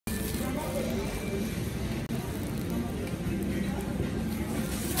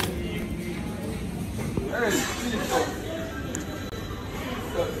Thank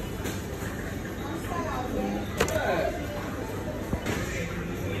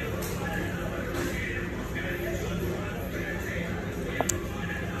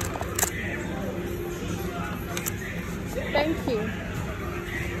you.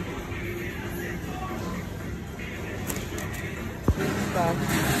 Stuff.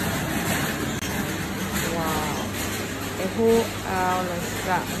 Wow. A whole hour of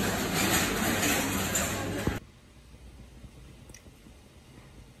stuff.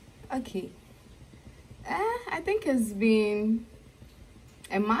 Okay. I think it's been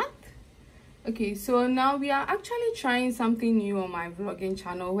a month. Okay, so now we are actually trying something new on my vlogging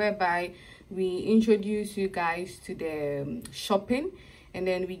channel, whereby we introduce you guys to the shopping and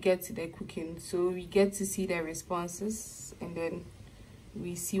then we get to the cooking. So we get to see the responses and then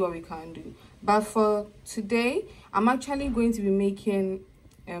we see what we can do. But for today, I'm actually going to be making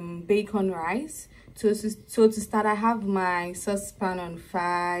bacon rice. So to start, I have my saucepan on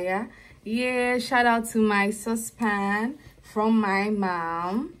fire. Yeah, shout out to my saucepan from my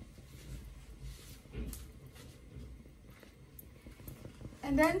mom.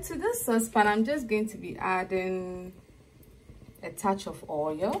 And then to this saucepan, I'm just going to be adding a touch of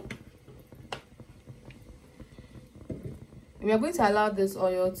oil. And we are going to allow this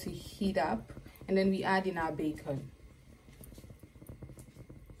oil to heat up, and then we add in our bacon.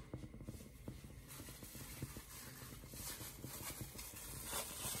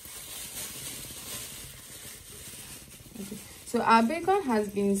 Okay. So our bacon has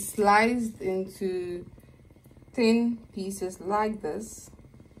been sliced into thin pieces like this.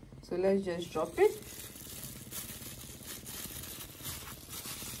 So let's just drop it,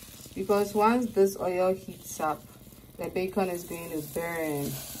 because once this oil heats up, the bacon is going to burn.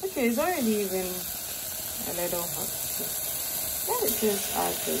 Okay, it's already even a little hot. So let's just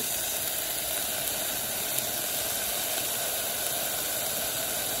add this.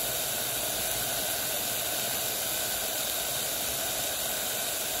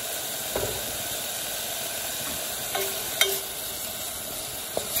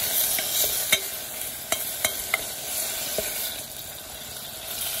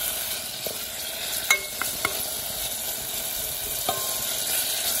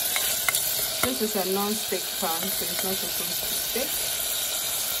 This is a non-stick pan, so it's not supposed to stick.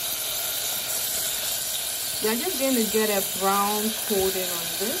 We are just going to get a brown coating on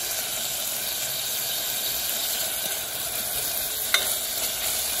this.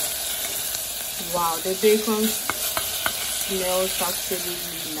 Wow, the bacon smells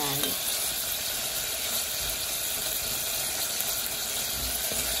absolutely nice.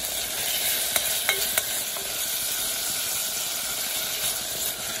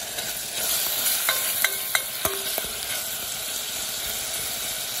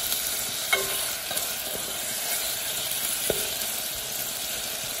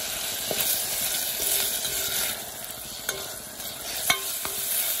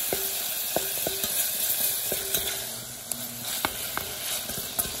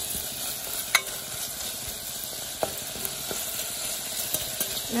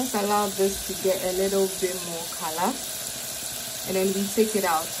 Let's allow this to get a little bit more color, and then we take it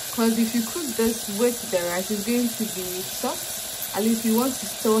out, because if you cook this with the rice, it's going to be soft. At least you want to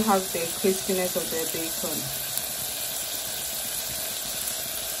still have the crispiness of the bacon.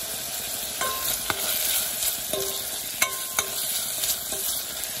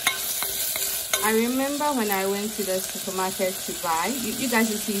 I remember when I went to the supermarket to buy, you guys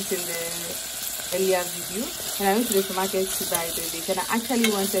will see it in the earlier video. When I went to the supermarket to buy the bacon, I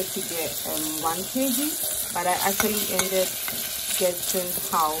actually wanted to get 1 kg, but I actually ended getting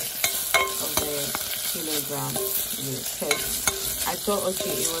half of the kilogram, because I thought,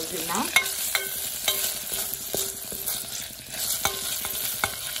 okay, it was enough.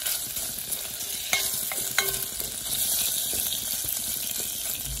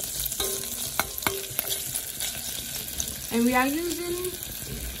 And we are using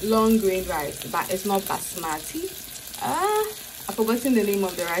long grain rice, but it's not basmati. I've forgotten the name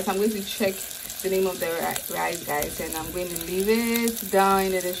of the rice. I'm going to check the name of the rice, guys, and I'm going to leave it down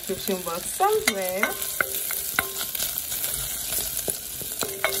in the description box somewhere.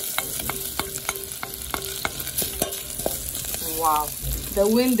 Wow, the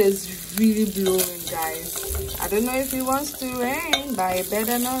wind is really blowing, guys. I don't know if it wants to rain, but it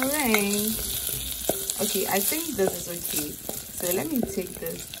better not rain. Okay, I think this is okay. So let me take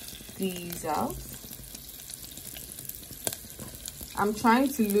these out. I'm trying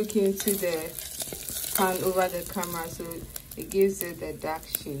to look into the pan over the camera so it gives it the dark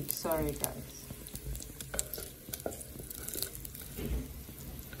shade. Sorry, guys.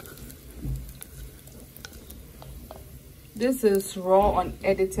 This is raw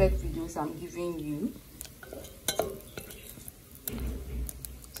unedited videos I'm giving you.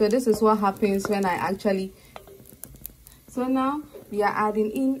 So this is what happens when I actually... So now we are adding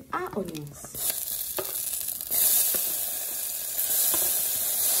in our onions.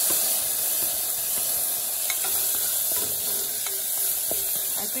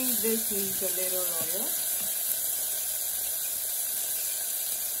 I think this needs a little oil.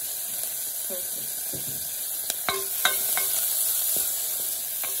 Perfect.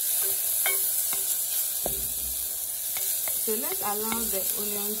 So let's allow the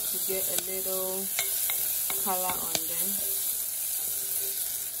onions to get a little color on them.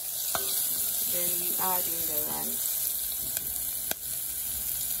 Then we add in the rice.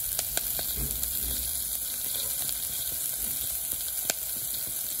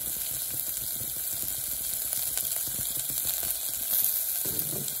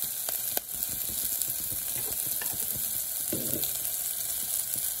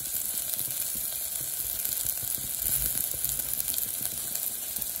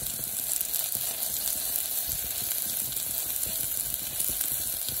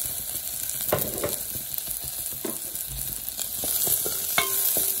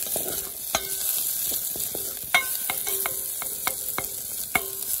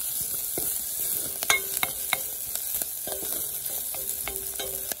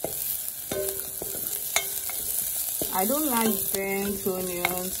 I don't like burnt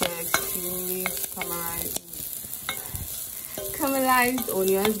onions or extremely caramelized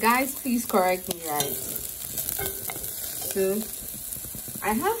onions. Guys, please correct me, right? So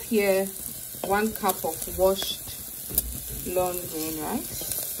I have here 1 cup of washed long grain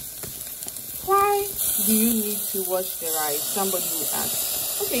rice. Why do you need to wash the rice? Somebody will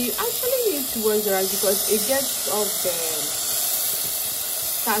ask. Okay, you actually need to wash the rice because it gets off the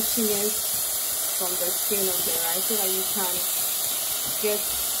starchiness from the skin of the rice so that you can get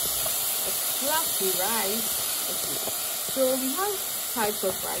a fluffy rice. Okay. So we have types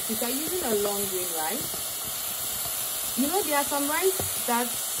of rice. If you are using a long grain rice, you know there are some rice that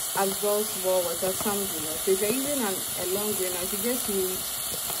absorbs more water, some do not. So if you're using a long grain rice, you just need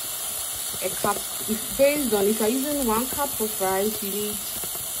a cup. Based on if you're using 1 cup of rice, you need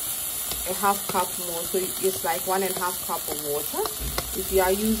a half cup more, so it's like 1.5 cup of water. If you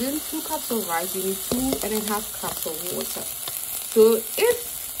are using 2 cups of rice, you need 2.5 cups of water. So if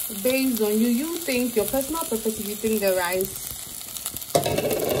based on you think your personal preference, if you think the rice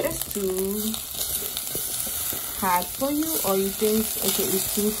is too hard for you, or you think okay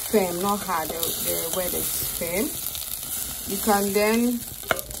it's too firm, not hard, the word is firm, you can then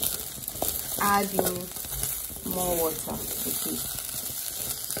add in more water. Okay,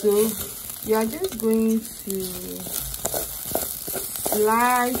 so you are just going to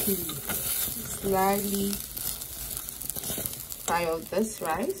slightly fry up this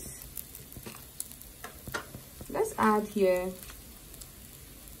rice. Let's add here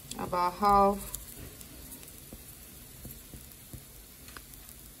about half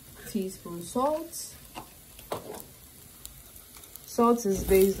teaspoon salt. Salt is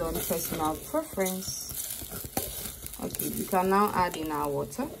based on personal preference. Okay, we can now add in our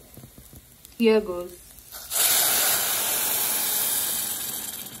water. Here goes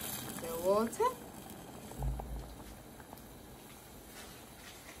the water.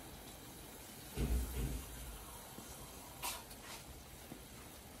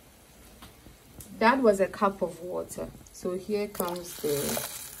 That was a cup of water. So here comes the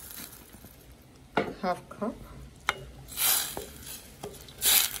half cup.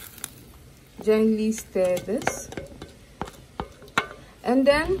 Gently stir this. And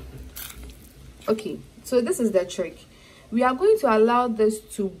then, okay, so this is the trick. We are going to allow this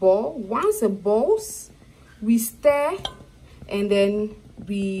to boil. Once it boils, we stir and then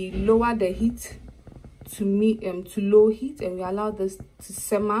we lower the heat to low heat, and we allow this to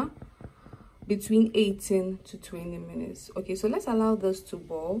simmer between 18 to 20 minutes. Okay, so let's allow this to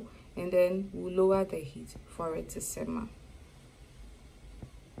boil and then we'll lower the heat for it to simmer.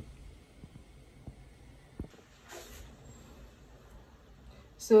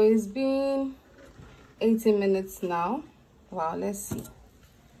 So it's been 18 minutes now. Wow, let's see.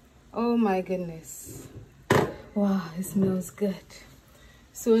 Oh my goodness. Wow, it smells good.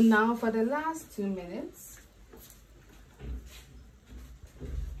 So now for the last 2 minutes,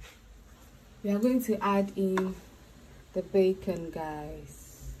 we are going to add in the bacon,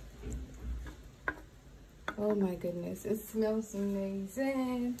 guys. Oh my goodness, it smells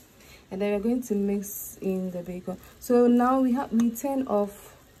amazing. And then we're going to mix in the bacon. So now we turn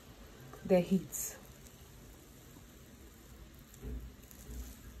off the heat.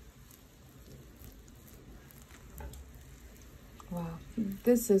 Wow,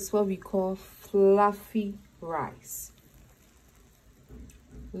 this is what we call fluffy rice.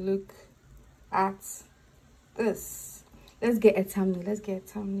 Look at this. Let's get a thumbnail. Let's get a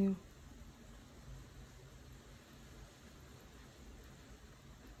thumbnail.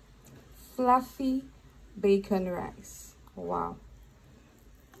 Fluffy bacon rice. Wow.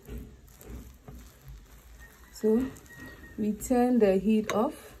 So we turn the heat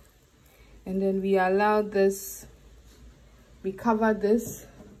off, and then we allow this, we cover this.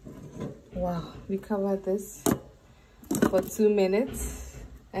 Wow, we cover this for 2 minutes,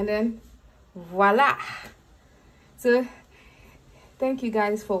 and then voila. So thank you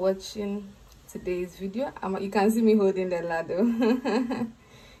guys for watching today's video. You can see me holding the ladle.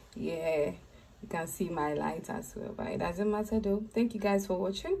 Yeah, you can see my light as well, but it doesn't matter though. Thank you guys for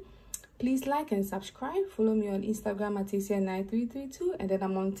watching. Please like and subscribe. Follow me on Instagram at essien9332, and then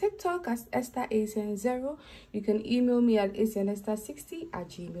I'm on TikTok as Esther essien0. You can email me at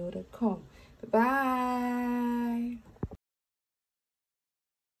essien60@gmail.com. Bye.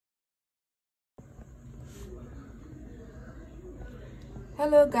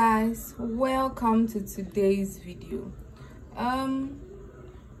 Hello guys, welcome to today's video.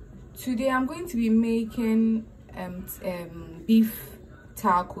 Today I'm going to be making beef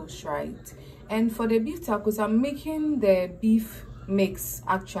tacos, right? And for the beef tacos, I'm making the beef mix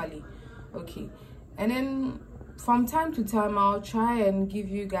actually. Okay, and then from time to time I'll try and give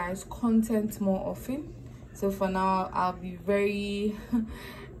you guys content more often. So for now I'll be very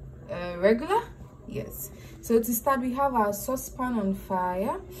regular. Yes, so to start, we have our saucepan on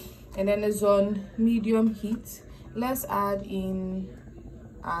fire, and then it's on medium heat. Let's add in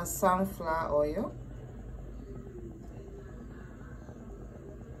our sunflower oil.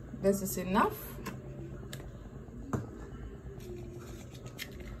 This is enough.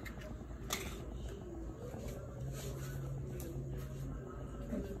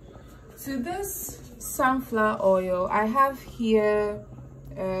 To this sunflower oil, I have here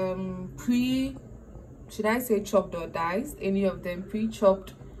should I say chopped or diced, any of them,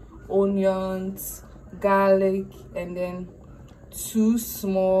 pre-chopped onions, garlic, and then 2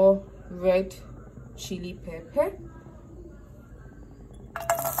 small red chili pepper.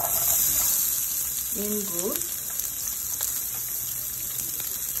 In good,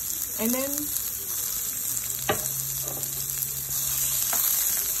 and then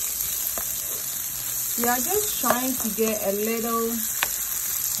we are just trying to get a little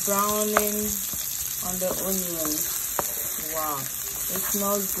browning on the onions. Wow, it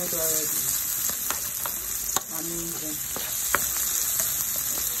smells good already. Amazing.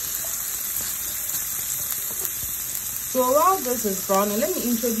 So while this is browning, let me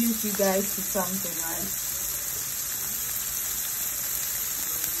introduce you guys to something, right?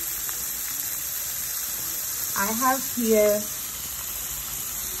 I have here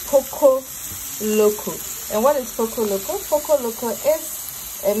Coco Loco. And what is Coco Loco? Coco Loco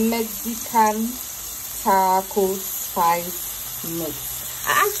is a Mexican taco spice mix.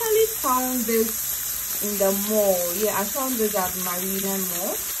 I actually found this in the mall. Yeah, I found this at Marina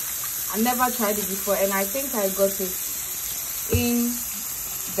Mall. I never tried it before, and I think I got it in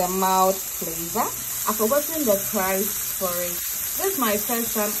the mild flavor. I've forgotten the price for it. This is my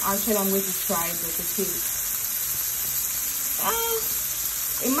first time actually. I'm going to try this.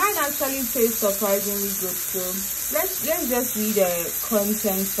 Okay, it might actually taste surprisingly good. So let's just read the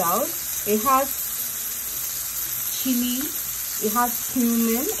contents out. It has chili, it has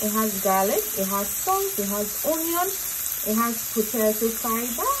cumin, it has garlic, it has salt, it has onion, it has potato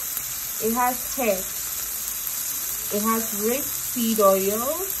fiber, it has herbs, it has rapeseed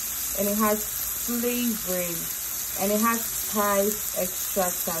oil, and it has flavoring, and it has spice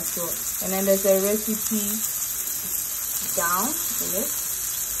extract as well. And then there's a recipe down in it.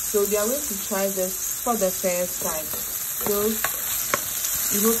 So we are going to try this for the first time. So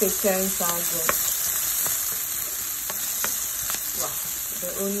we hope it turns out good. Wow, the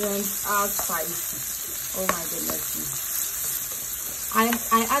onions are spicy. Oh my goodness. I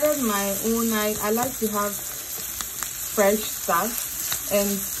added my own. I like to have fresh stuff, and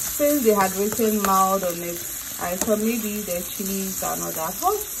since they had written mild on it, I thought maybe the chilies are not that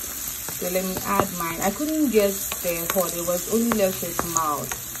hot. So let me add mine. I couldn't get the hot, it was only left with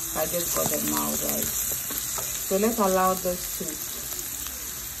mild. I just got the mild, right? So let's allow this to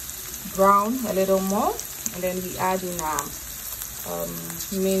brown a little more, and then we add in our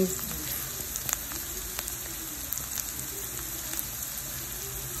minced beef.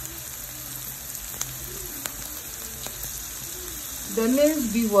 The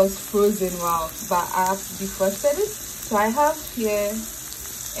minced beef was frozen, wow, but I have defrosted it. So I have here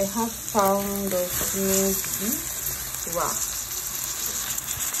a half pound of minced beef. Wow,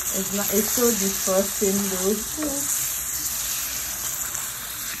 It's so disgusting though.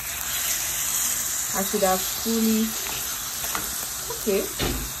 I should have fully. Okay.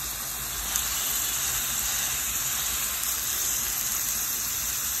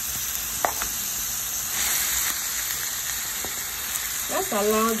 Let's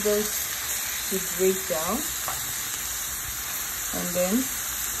allow this to break down, and then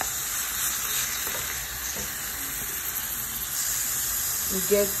we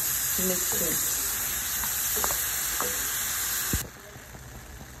get mixing.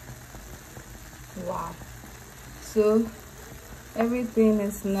 Wow. So everything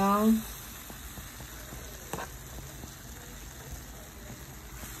is now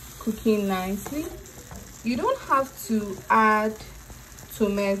cooking nicely. You don't have to add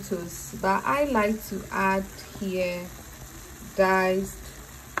tomatoes, but I like to add here diced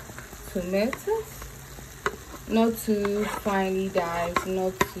tomatoes, not too finely diced,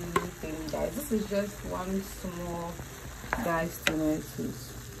 not too thinly diced. This is just one small diced tomatoes.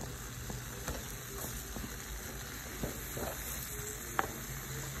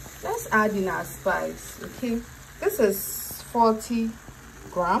 Let's add in our spice. Okay, this is 40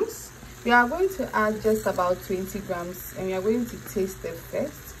 grams. We are going to add just about 20 grams, and we are going to taste it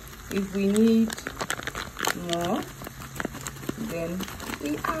first. If we need more, then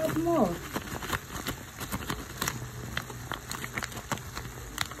we add more.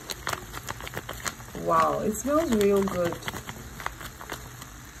 Wow, it smells real good.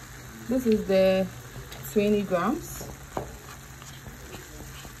 This is the 20 grams.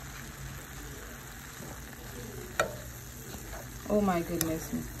 Oh my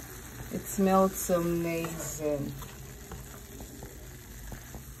goodness, it smells amazing.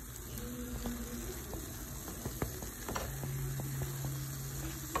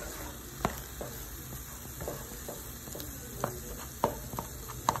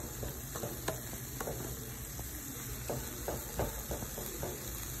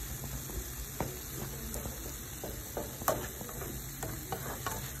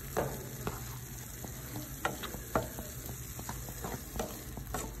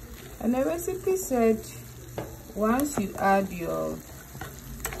 And the recipe said once you add your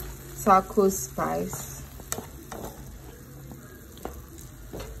taco spice,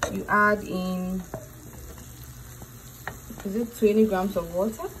 you add in, is it 20 grams of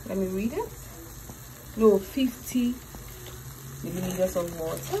water? Let me read it. No, 50 milliliters of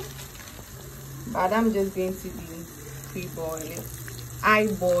water. But I'm just going to be boiling,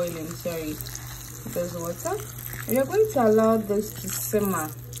 sorry, this water. And you're going to allow this to simmer.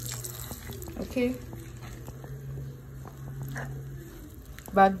 Okay,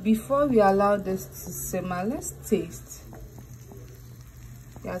 but before we allow this to simmer, let's taste.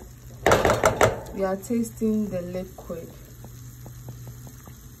 We are tasting the liquid.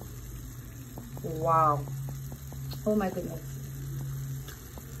 Wow. Oh my goodness.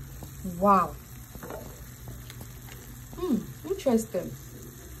 Wow. Interesting.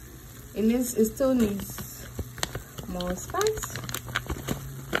 It still needs more spice.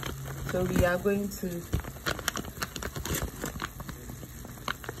 So we are going to,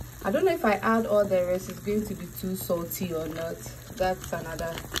 I don't know if I add all the rest, it's going to be too salty or not. That's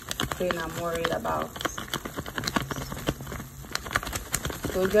another thing I'm worried about.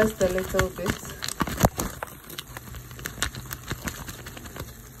 So just a little bit.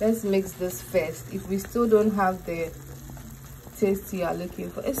 Let's mix this first. If we still don't have the taste you are looking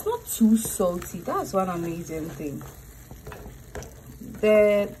for, it's not too salty. That's one amazing thing.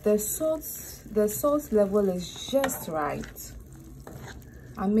 The salt level is just right,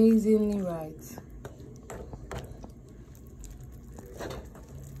 amazingly right.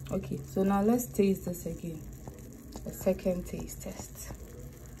 Okay, so now let's taste this again, a second taste test.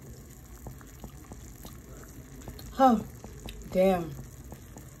 Oh damn,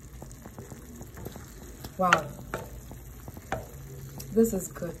 wow, this is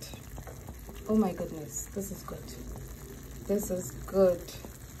good. Oh my goodness, this is good. This is good.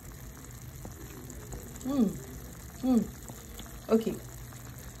 Okay,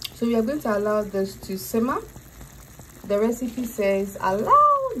 so we are going to allow this to simmer. The recipe says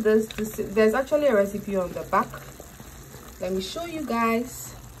allow this to simmer. There's actually a recipe on the back. Let me show you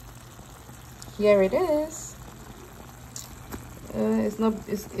guys. Here it is. It's not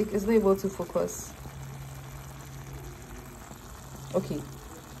able to focus. Okay,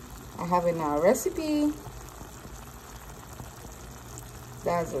 I have in our recipe.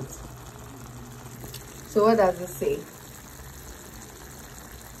 That's it. So what does it say?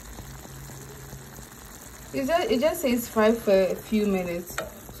 It just says fry for a few minutes.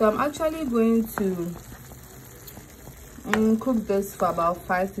 So I'm actually going to cook this for about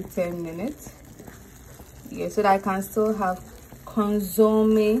 5 to 10 minutes. Yeah, so that I can still have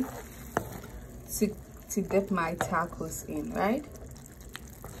consomme to dip my tacos in, right?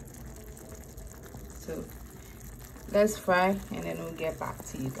 So let's fry and then we'll get back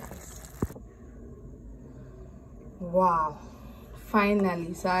to you guys. Wow,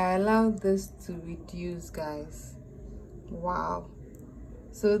 finally. So I allowed this to reduce, guys. Wow.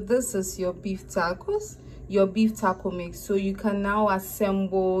 So this is your beef tacos, your beef taco mix. So you can now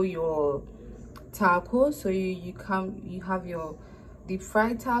assemble your tacos. So you have your deep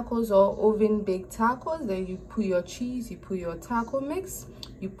fried tacos or oven baked tacos. Then you put your cheese, you put your taco mix,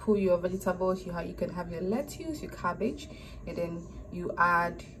 you put your vegetables. You can have your lettuce, your cabbage, and then you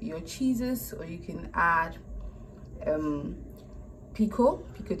add your cheeses, or you can add pico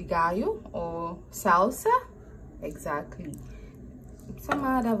de gallo or salsa. Exactly. Some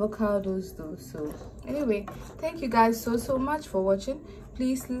add avocados though. So anyway, thank you guys so much for watching.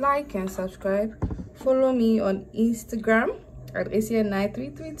 Please like and subscribe. Follow me on Instagram at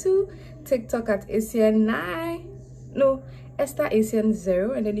essien9332, TikTok at essien9, no, Esther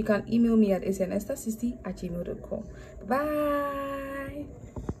essien0, and then you can email me at essienestar60@gmail.com. Bye.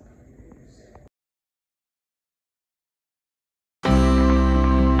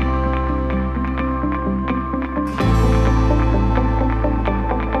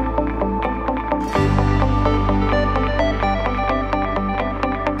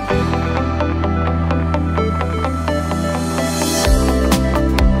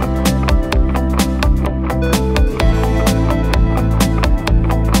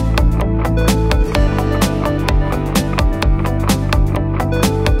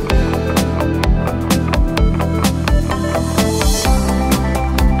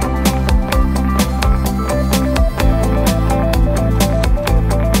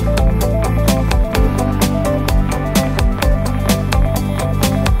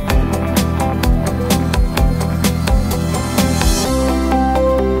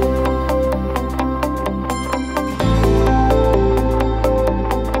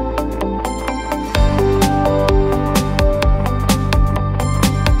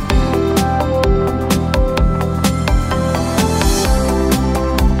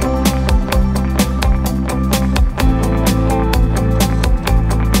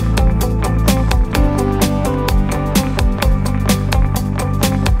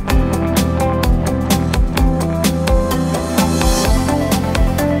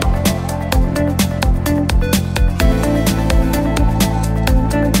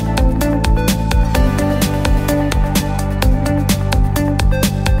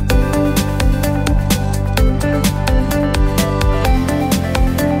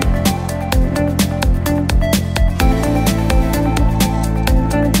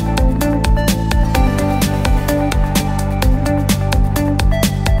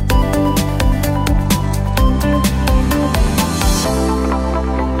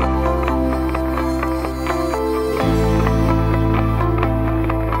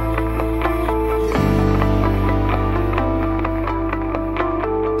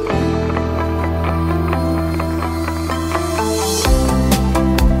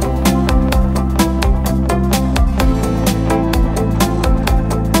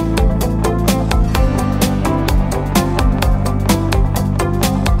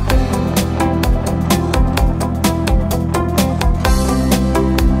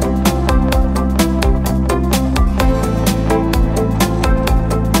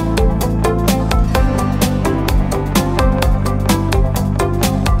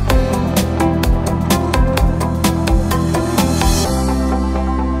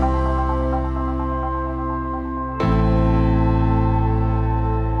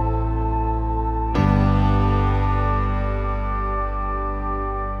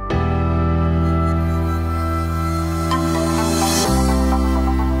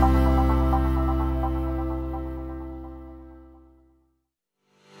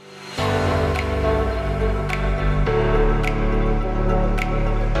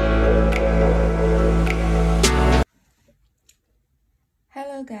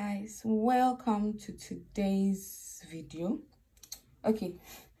 Guys, welcome to today's video. Okay,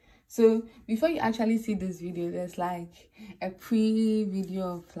 so before you actually see this video, there's like a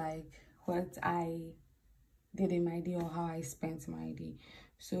pre-video of like what I did in my day or how I spent my day.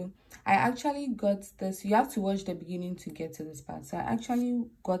 So I actually got this. You have to watch the beginning to get to this part. So I actually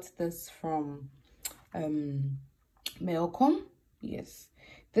got this from Melcom. Yes,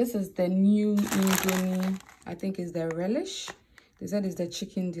 this is the new Indomie. I think is the relish. They said it's the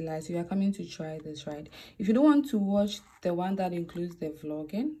chicken delight. So you are coming to try this, right? If you don't want to watch the one that includes the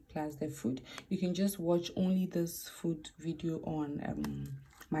vlogging plus the food, you can just watch only this food video on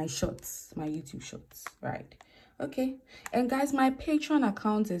my shorts, my YouTube shorts, right? Okay. And guys, my Patreon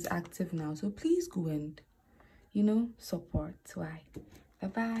account is active now, so please go and, you know, support. Why?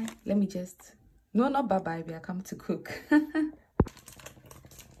 Bye-bye. Let me just... No, not bye-bye. We are come to cook.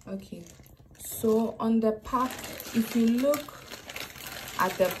 Okay. So on the pack, if you look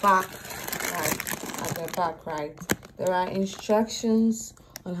at the back, right, there are instructions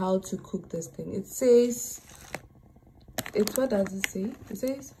on how to cook this thing. It says, what does it say? It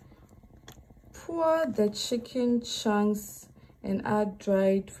says, pour the chicken chunks and add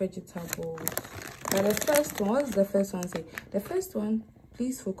dried vegetables. But the first one, what does the first one say? The first one,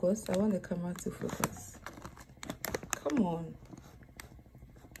 please focus. I want the camera to focus. Come on.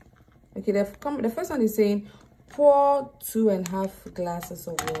 Okay, the first one is saying pour 2.5 glasses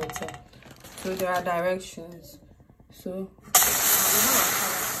of water. So there are directions. So we have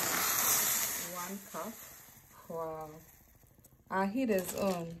 1 cup. Wow. Our heat is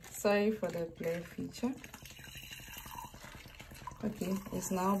on. Sorry for the play feature. Okay,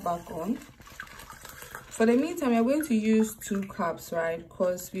 it's now back on. For the meantime, we are going to use 2 cups, right?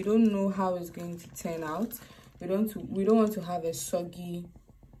 Because we don't know how it's going to turn out. We don't want to have a soggy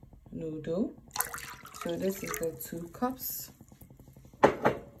noodle. So this is the 2 cups.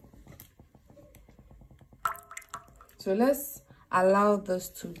 So let's allow this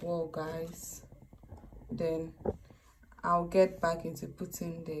to boil, guys. Then I'll get back into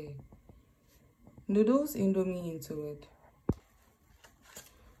putting the noodles indomie into it.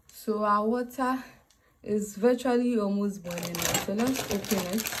 So our water is virtually almost boiling now. So let's open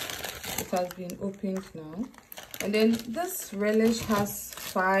it. It has been opened now. And then this relish has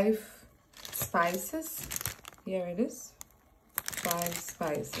 5 spices. Here it is. 5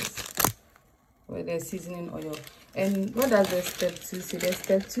 spices with the seasoning oil. And what does the step 2 say? The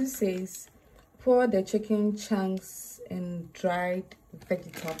step 2 says pour the chicken chunks and dried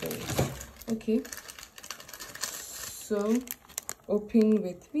vegetables. Okay. So open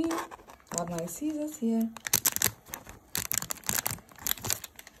with me. I have my scissors here.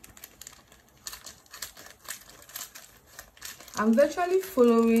 I'm virtually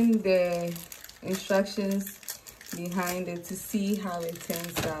following the instructions behind it to see how it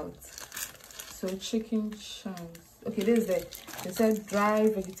turns out. So chicken chunks. Okay, this is it. It said dry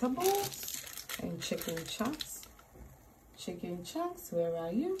vegetables and chicken chunks. Chicken chunks, where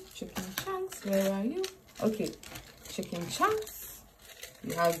are you? Chicken chunks, where are you? Okay, chicken chunks,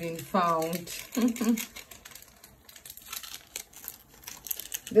 you have been found.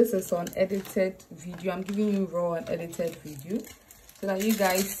 This is an edited video. I'm giving you raw and edited video so that you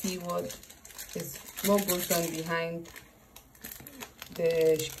guys see what goes on behind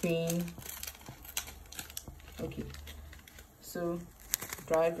the screen. Okay, so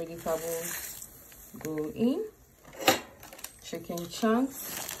dried vegetables go in, chicken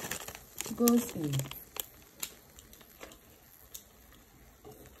chunks goes in.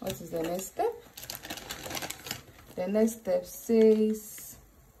 What is the next step? The next step says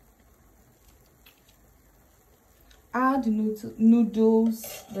add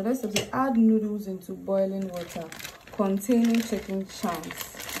noodles. The next step says add noodles into boiling water containing chicken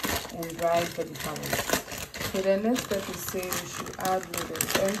chunks and dried vegetables. So the next step is saying we should add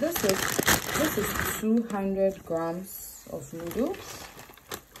noodles, and this is 200 grams of noodles.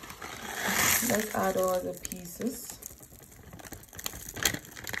 Let's add all the pieces.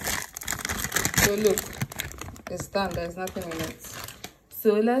 So look, it's done. There's nothing in it.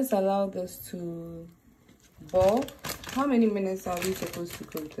 So let's allow this to boil. How many minutes are we supposed to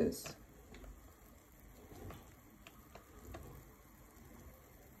cook this?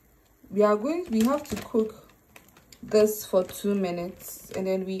 We have to cook this for 2 minutes, and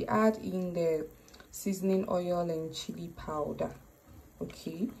then we add in the seasoning oil and chili powder.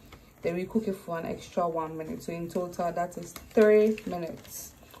 Okay, then we cook it for an extra 1 minute. So in total that is 3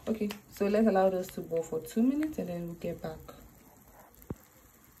 minutes. Okay, so let's allow this to boil for 2 minutes and then we'll get back.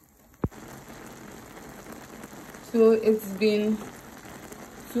 So it's been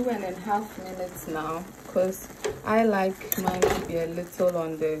 2.5 minutes now, because I like mine to be a little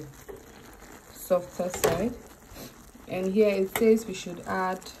on the softer side. And here it says we should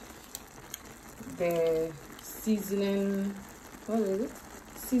add the seasoning, what is it?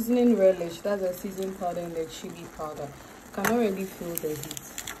 Seasoning relish. That's the seasoning powder and the chili powder. Can already feel the heat.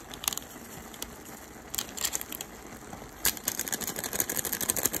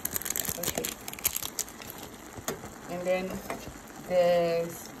 Okay. And then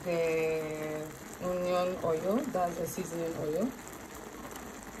there's the onion oil. That's the seasoning oil.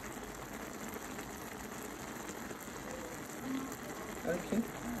 Okay,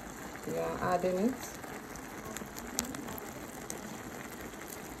 we are adding it.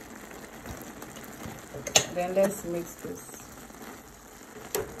 Then let's mix this.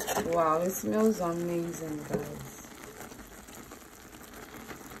 Wow, it smells amazing, guys.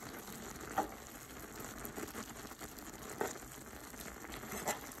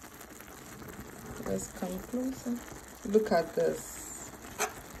 Let's come closer. Look at this.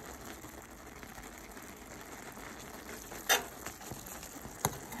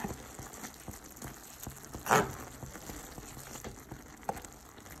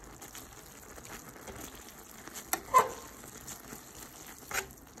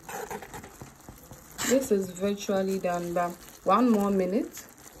 This is virtually done, but 1 more minute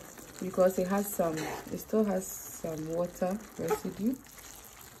because it still has some water residue.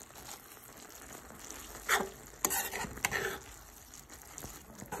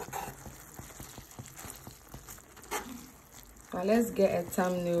 Now let's get a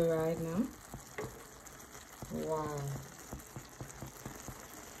thumbnail right now. Wow.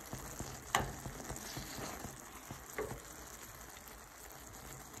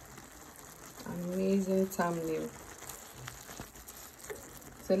 Amazing thumbnail.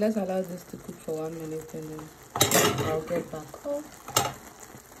 So let's allow this to cook for 1 minute and then I'll get back. Oh.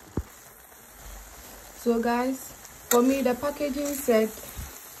 So guys, for me the packaging said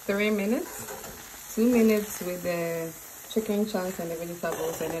 3 minutes, 2 minutes with the chicken chunks and the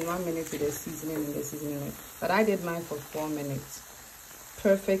vegetables, and then 1 minute with the seasoning and the seasoning. But I did mine for 4 minutes.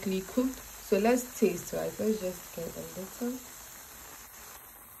 Perfectly cooked. So let's taste, right? Let's just get a little.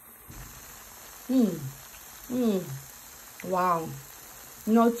 Wow,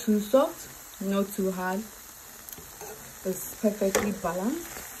 not too soft, not too hard. It's perfectly balanced.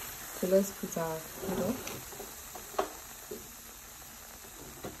 So let's put our food up.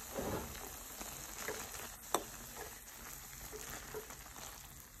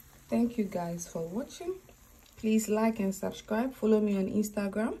 Thank you guys for watching. Please like and subscribe. Follow me on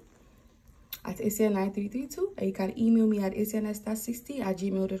Instagram at essien9332, and you can email me at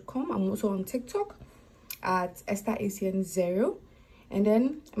essien60@gmail.com. I'm also on TikTok at esther_essien0, and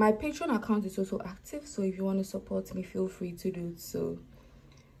then my Patreon account is also active, so if you want to support me, feel free to do so.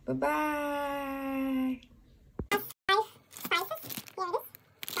 Bye bye.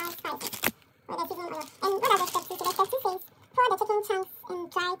 Pour the chicken chunks and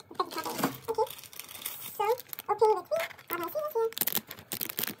dried vegetables. Okay, so open with me. I'm actually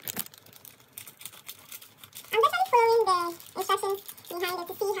following the instructions behind it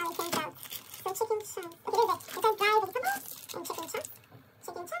to see how it turns out. So chicken chunks. Okay, there's it. It says dried vegetables and chicken chunks.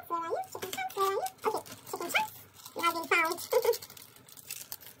 Chicken chunks, where are you? Chicken chunks, where are you? Okay, chicken chunks. You have been found. This is an edited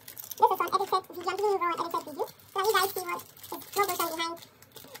video. I'm doing an edited video. So let you guys see what is what goes on behind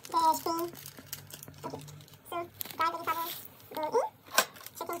the screen. Okay, so dried vegetables go in.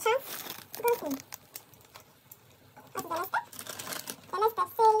 Chicken chunks go in. What is the next step? The next step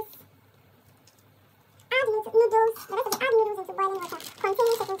says add noodles. The next step is add noodles into boiling water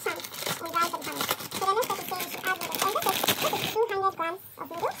containing chicken chunks and dried vegetables. So the next step is saying you should add noodles. And this is 200 grams of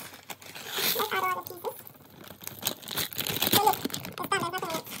noodles. Let's add all the pieces. So look, it's done. There's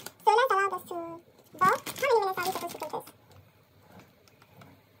nothing in it. So let's allow this to boil. How many minutes are we supposed to cook this?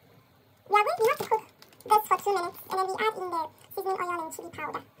 We have to cook this for 2 minutes, and then we add in the seasoning oil and chili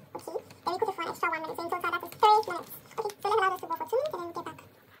powder. Okay, then we cook it for an extra 1 minute. So in total that is 3 minutes. Okay, so let's allow this to boil for 2 minutes and then we get back.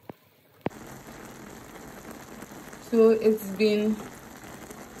 So it's been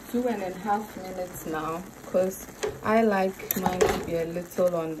 2.5 minutes now, because I like mine to be a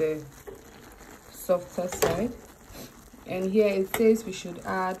little on the softer side. And here it says we should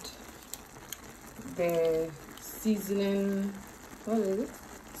add the seasoning, what is it?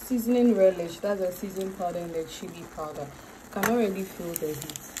 Seasoning relish. That's the seasoning powder and the chili powder. Can already feel the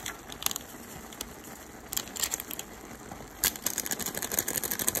heat.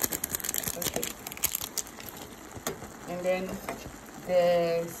 Okay. And then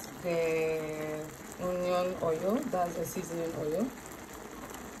there's the onion oil. That's the seasoning oil.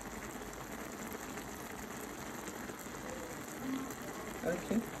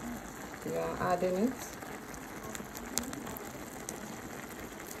 Okay. We are adding it.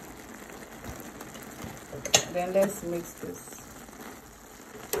 Then let's mix this.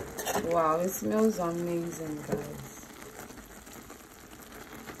 Wow, it smells amazing, guys.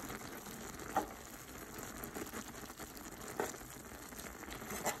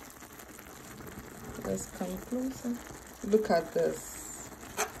 Let's come closer. Look at this.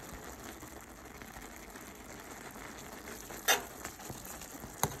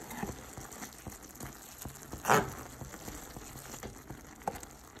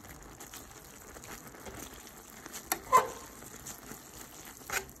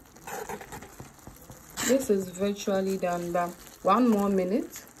 This is virtually done, but 1 more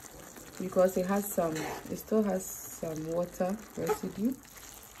minute because it still has some water residue.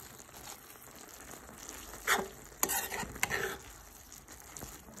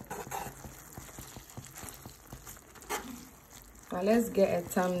 Now let's get a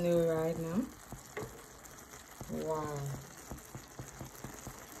thumbnail right now. Wow.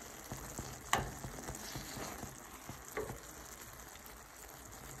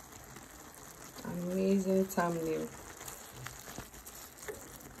 Amazing thumbnail.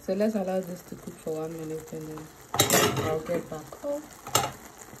 So let's allow this to cook for 1 minute and then I'll get back home.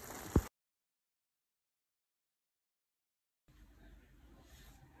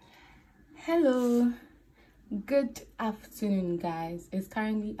 Hello, good afternoon guys. It's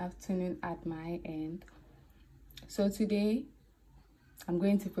currently afternoon at my end. So today I'm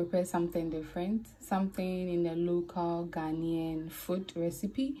going to prepare something different, something in the local Ghanaian food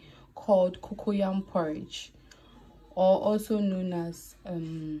recipe called Cocoyam Porridge, or also known as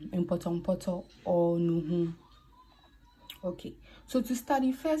MPOTOMPOTO or Nuhu. Okay, so to start,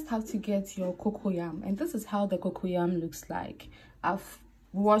 you first have to get your cocoyam, and this is how the cocoyam looks like. I've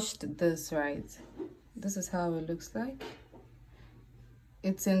washed this, right? This is how it looks like.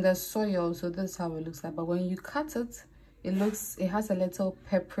 It's in the soil, so this is how it looks like. But when you cut it, it has a little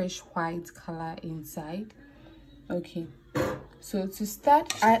pepperish white color inside. Okay, so to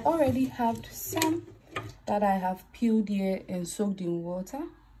start, I already have some that I have peeled here and soaked in water,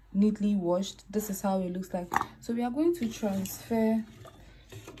 neatly washed. This is how it looks like. So we are going to transfer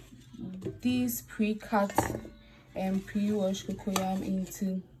these pre-cut and pre-washed cocoyam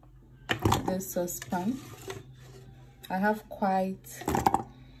into this saucepan. I have quite,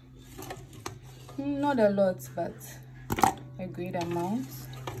 not a lot, but a great amount.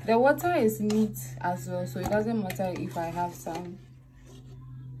 The water is neat as well, so it doesn't matter if I have some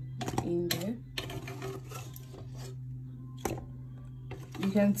in there. You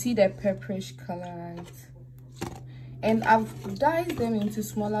can see the pepperish color, right? And I've diced them into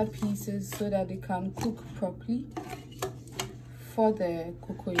smaller pieces so that they can cook properly for the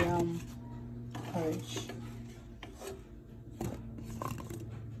cocoyam porridge.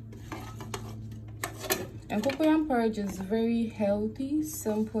 And cocoyam porridge is very healthy,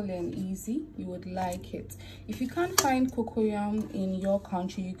 simple and easy. You would like it. If you can't find cocoyam in your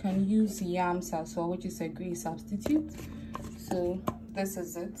country, you can use yams as well, which is a great substitute. So this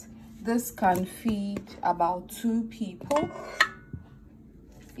is it. This can feed about 2 people.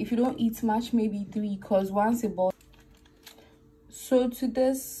 If you don't eat much, maybe 3, because once it boils. So to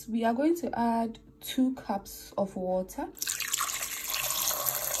this, we are going to add 2 cups of water.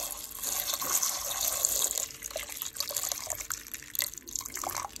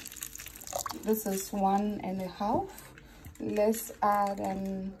 This is 1.5. Let's add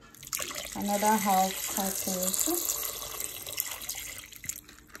another half cup also.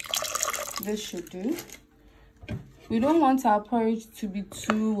 This should do. We don't want our porridge to be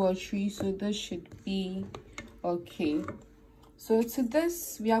too watery, so this should be okay. So to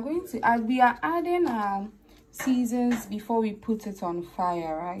this, we are going to add, we are adding our seasons before we put it on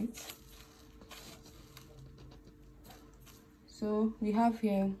fire, right? So we have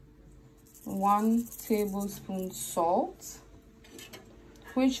here 1 tablespoon salt,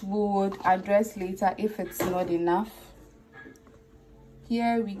 which we would address later if it's not enough.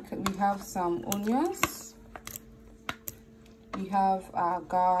 Here we have some onions. We have our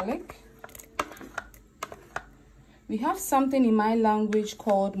garlic. We have something in my language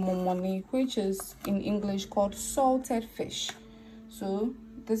called momone, which is in English called salted fish. So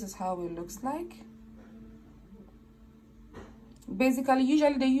this is how it looks like. Basically,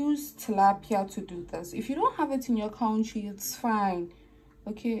 usually they use tilapia to do this. If you don't have it in your country, it's fine.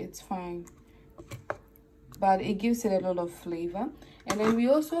 Okay, it's fine. But it gives it a lot of flavor. And then we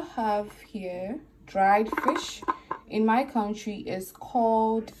also have here dried fish. In my country, it's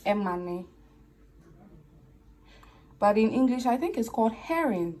called emane. But in English, I think it's called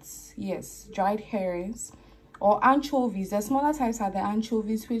herrings. Yes, dried herrings. Or anchovies. The smaller types are the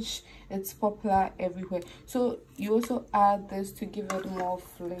anchovies, which it's popular everywhere. So you also add this to give it more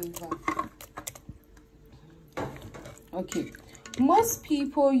flavor. Okay. Most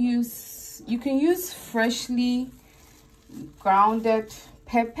people you can use freshly grounded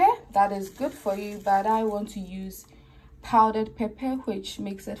pepper. That is good for you, but I want to use powdered pepper, which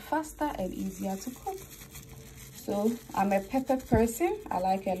makes it faster and easier to cook. So I'm a pepper person. I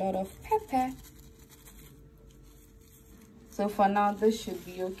like a lot of pepper. So for now, this should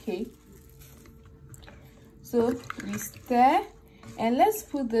be okay. So we stir, and let's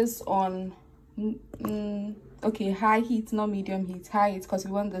put this on Okay, high heat, not medium heat, high heat, because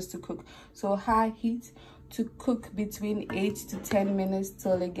we want this to cook. So high heat to cook between 8 to 10 minutes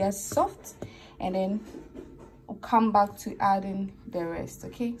till it gets soft, and then we'll come back to adding the rest.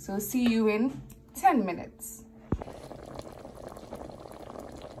 Okay, so see you in 10 minutes.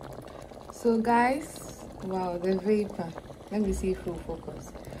 So guys, wow, the vapor, let me see if we'll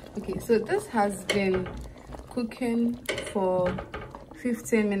focus. Okay, so this has been cooking for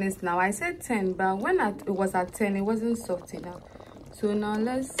 15 minutes now. I said 10, but when it was at 10, it wasn't soft enough. So now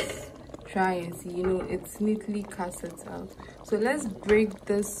let's try and see. You know, it's neatly cast it out. So let's break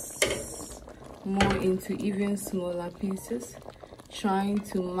this more into even smaller pieces, trying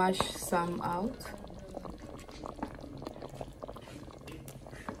to mash some out.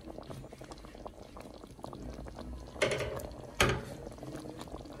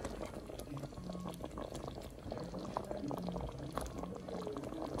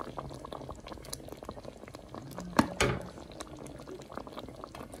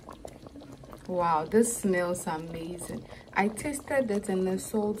 Wow, this smells amazing. I tasted it and the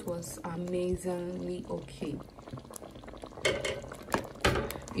salt was amazingly okay.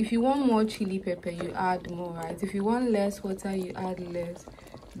 If you want more chili pepper, you add more, right? If you want less water, you add less.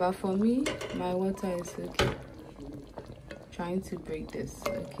 But for me, my water is okay. Trying to break this.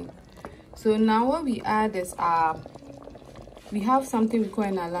 Okay. So now what we add is we have something we call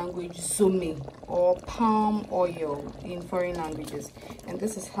in our language zome, or palm oil in foreign languages, and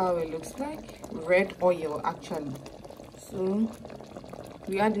this is how it looks like. Red oil actually. So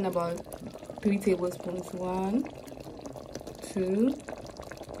we add in about 3 tablespoons. 1, 2,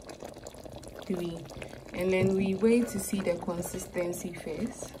 3, and then we wait to see the consistency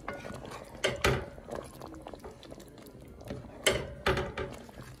first.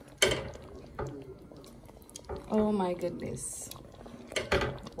 Oh my goodness,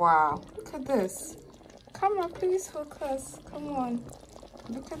 wow, look at this. Camera, please focus. Come on,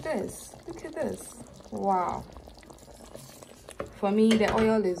 look at this, look at this. Wow. For me, the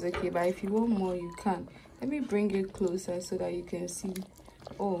oil is okay, but if you want more, you can. Let me bring it closer so that you can see.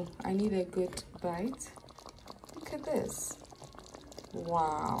 Oh, I need a good bite. Look at this.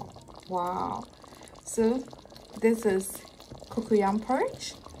 Wow, wow. So this is Cocoyam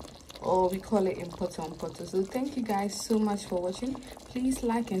Porridge, or we call it MPOTOMPOTO. So thank you guys so much for watching. Please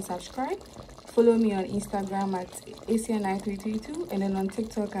like and subscribe. Follow me on Instagram at essien9332, and then on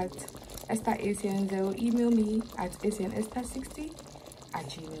TikTok at EstherEssien0. Email me at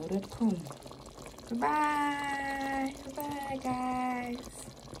essien60@gmail.com. Bye bye guys.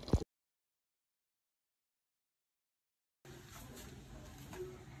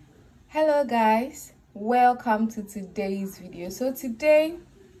 Hello guys, welcome to today's video. So today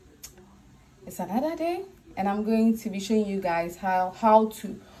it's another day, and I'm going to be showing you guys how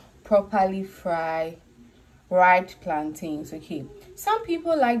to properly fry ripe plantains. Okay, some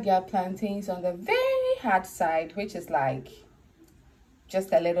people like their plantains on the very hard side, which is like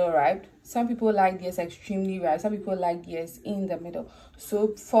just a little ripe. Some people like theirs extremely ripe. Some people like theirs in the middle.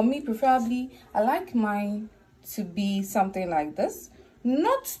 So for me, preferably, I like mine to be something like this,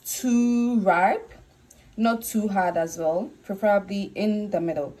 not too ripe, not too hard as well, preferably in the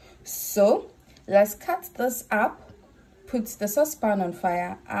middle. So let's cut this up, put the saucepan on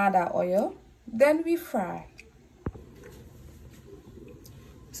fire, add our oil, then we fry.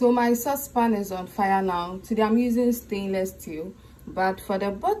 So my saucepan is on fire now. Today I'm using stainless steel, but for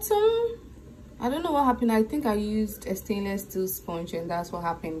the bottom, I don't know what happened. I think I used a stainless steel sponge and that's what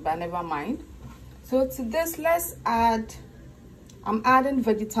happened, but never mind. So to this, let's add, I'm adding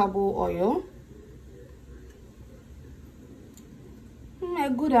vegetable oil. A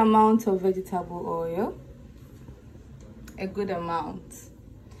good amount of vegetable oil, a good amount,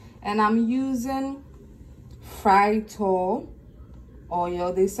 and I'm using frito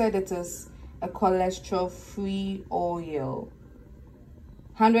oil. They said it is a cholesterol-free oil,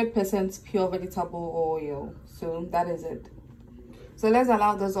 100% pure vegetable oil. So that is it. So let's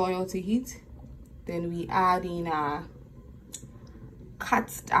allow this oil to heat. Then we add in our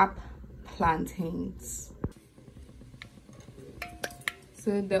cut up plantains.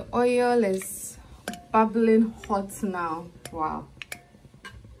 So the oil is bubbling hot now. Wow.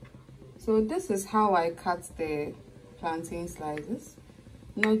 So this is how I cut the plantain slices.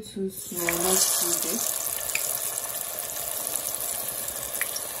 Not too small, not too big,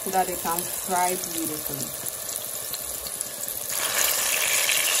 so that they can fry beautifully.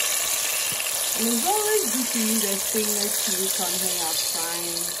 And it's always good to use a stainless steel pan when you're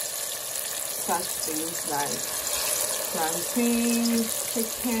frying such things like plantains,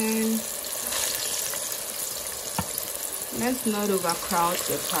 chicken. Let's not overcrowd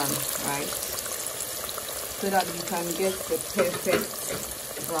the pan, right? so that we can get the perfect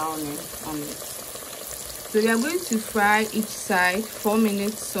browning on it. So we are going to fry each side, 4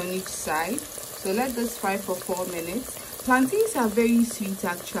 minutes on each side. So let this fry for 4 minutes. Plantains are very sweet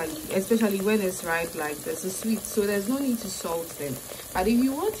actually, especially when it's ripe like this. It's sweet, so there's no need to salt them. But if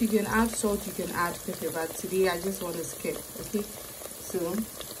you want, you can add salt, you can add pepper. But today I just want to skip. Okay, so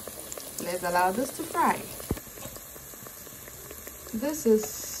let's allow this to fry. This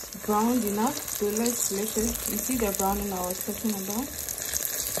is browned enough, so let's let it. You see the browning I was talking about?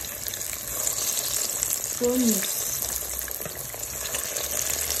 So neat.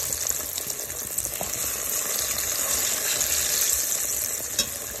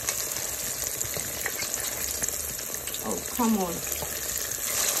 Oh, come on.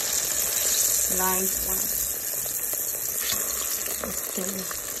 Nice one. Okay.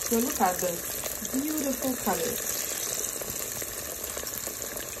 So look at this beautiful color.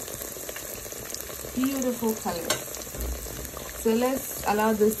 Beautiful color. So let's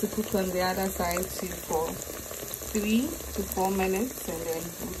allow this to cook on the other side too for 3 to 4 minutes, and then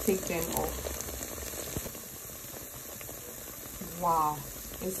we'll take them off. Wow,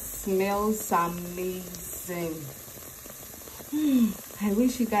 it smells amazing. I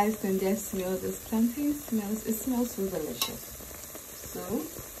wish you guys can just smell this. Plantain smells, it smells so delicious. So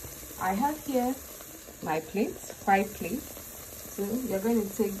I have here my plate, 5 plates. So you're going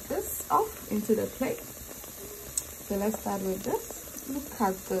to take this off into the plate. So let's start with this. Look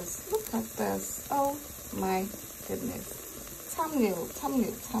at this, look at this. Oh my goodness. Thumbnail,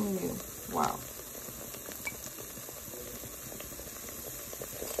 thumbnail, thumbnail. Wow.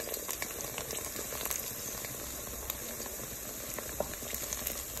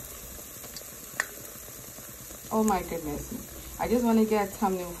 Oh my goodness. I just want to get a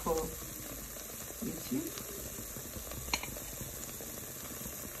thumbnail for YouTube.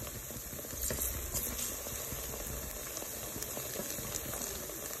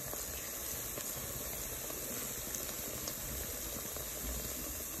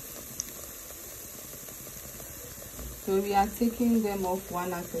 So we are taking them off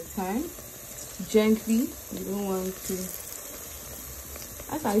one at a time, gently. You don't want to.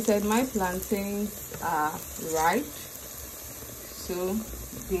 As I said, my plantains are ripe, so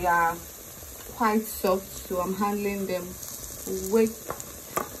they are quite soft. So I'm handling them with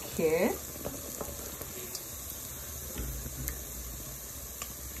care.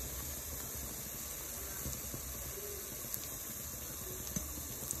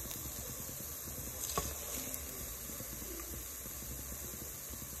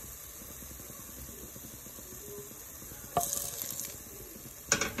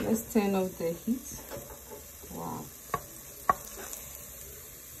 Let's turn off the heat. Wow.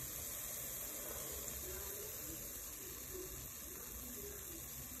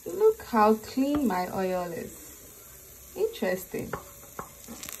 Look how clean my oil is. Interesting.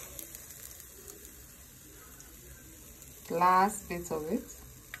 Last bit of it.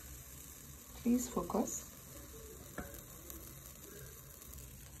 Please focus.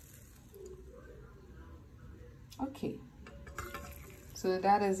 Okay. So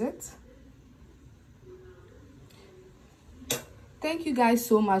that is it. Thank you guys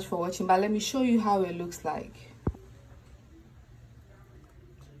so much for watching, but let me show you how it looks like.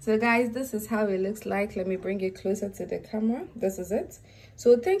 So guys, this is how it looks like. Let me bring it closer to the camera. This is it.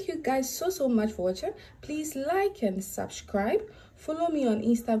 So thank you guys so much for watching. Please like and subscribe. Follow me on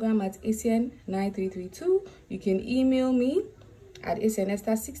Instagram at essien9332. You can email me at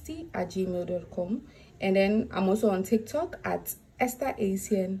essienestar60@gmail.com, and then I'm also on TikTok at Esther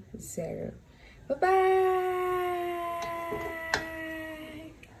Essien0. Bye-bye.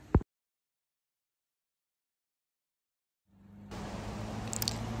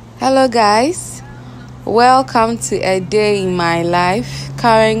 Hello guys, welcome to a day in my life.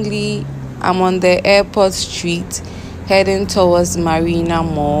 Currently, I'm on the airport street heading towards Marina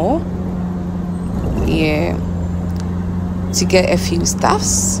Mall. Yeah, to get a few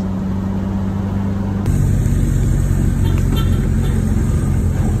stuffs.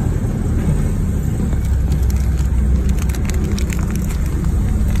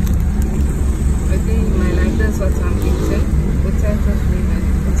 What I'm eating, potato flavored.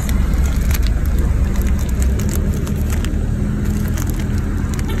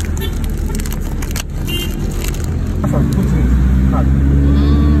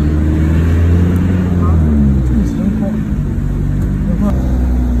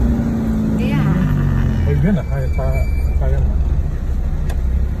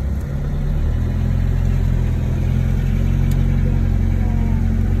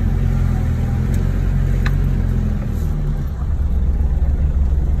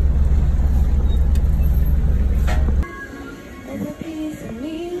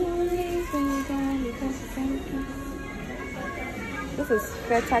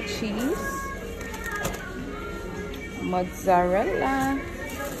 feta cheese, mozzarella.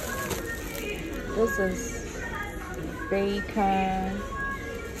 This is bacon.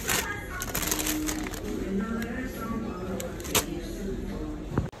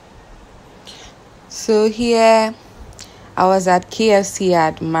 So here I was at KFC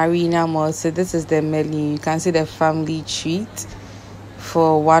at Marina Mall. So this is the menu. You can see the family treat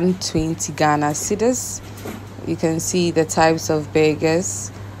for 120 Ghana cedis. You can see the types of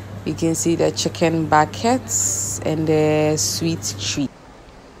burgers. You can see the chicken buckets and the sweet treat.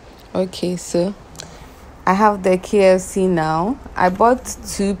 Okay, so I have the KFC now. I bought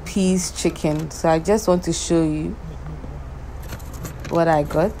 2-piece chicken, so I just want to show you what I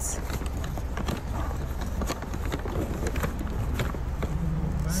got.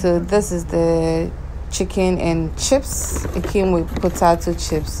 So this is the chicken and chips. It came with potato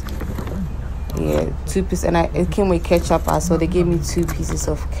chips. Yeah, 2 pieces, and it came with ketchup as well. They gave me 2 pieces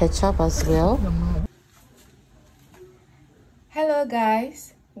of ketchup as well. Hello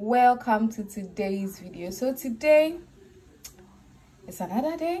guys, welcome to today's video. So today it's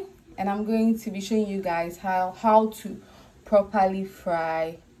another day, and I'm going to be showing you guys how to properly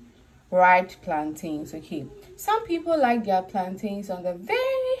fry ripe plantains. Okay, some people like their plantains on the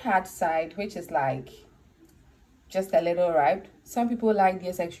very hard side, which is like just a little ripe. Some people like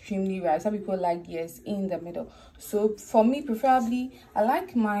theirs extremely ripe. Some people like theirs in the middle. So for me, preferably, I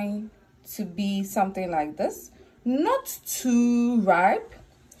like mine to be something like this. Not too ripe,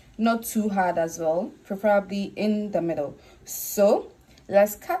 not too hard as well. Preferably in the middle. So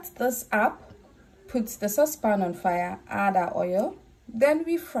let's cut this up. Put the saucepan on fire. Add our oil. Then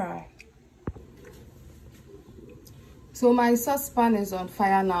we fry. So my saucepan is on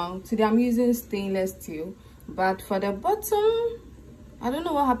fire now. Today I'm using stainless steel. But for the bottom, I don't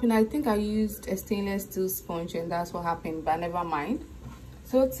know what happened. I think I used a stainless steel sponge and that's what happened, but never mind.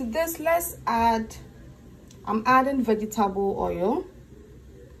 So to this, let's add, I'm adding vegetable oil.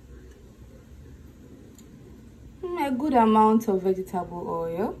 A good amount of vegetable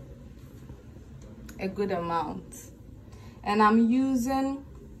oil. A good amount. And I'm using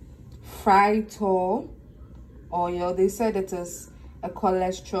Frito oil. They said it is a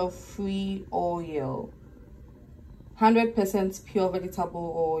cholesterol-free oil. 100% pure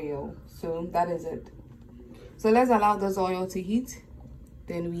vegetable oil. So that is it. So let's allow this oil to heat.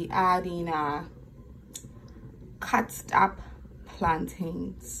 Then we add in our cut up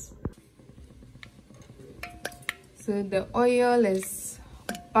plantains. So the oil is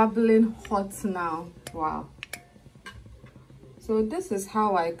bubbling hot now. Wow. So this is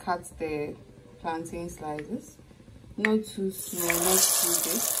how I cut the plantain slices. Not too small, not too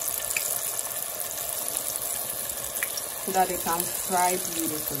big, so that it can fry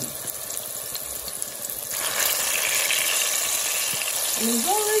beautifully. And it's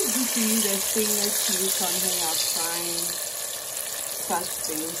always good to use a stainless steel pan when you're frying such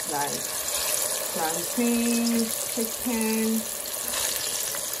things like plantains, chicken.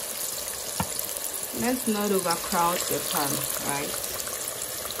 Let's not overcrowd the pan, right?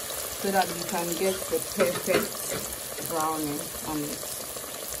 So that we can get the perfect browning on it.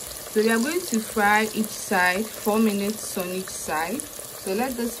 So we are going to fry each side, 4 minutes on each side. So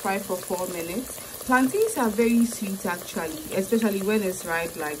let this fry for 4 minutes. Plantains are very sweet actually, especially when it's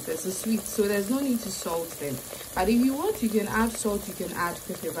ripe like this. It's sweet, so there's no need to salt them. But if you want, you can add salt, you can add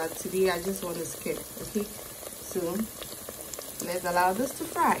pepper. But today I just want to skip, okay? So let's allow this to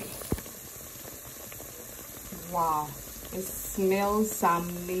fry. Wow, it smells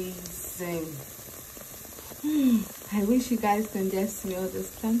amazing. I wish you guys can just smell this.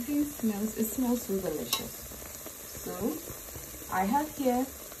 Plantain smells, it smells so delicious. So I have here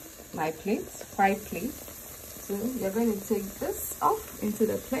my plates, 5 plates. So you're going to take this off into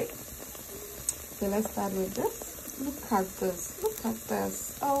the plate. So let's start with this. Look at this, look at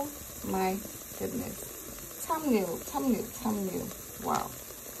this. Oh my goodness. Thumbnail, thumbnail, thumbnail. Wow.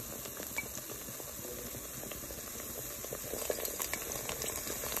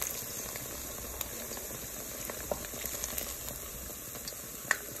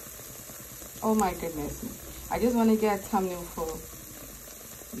 Oh my goodness. I just want to get a thumbnail for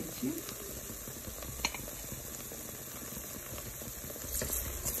YouTube.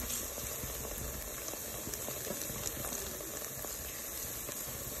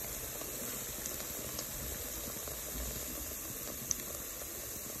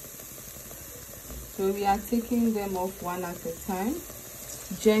 So we are taking them off one at a time.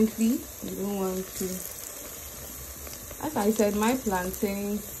 Gently. You don't want to. As I said, my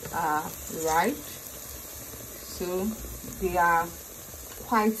plantains are ripe, so they are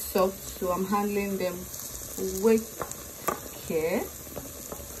quite soft, so I'm handling them with care.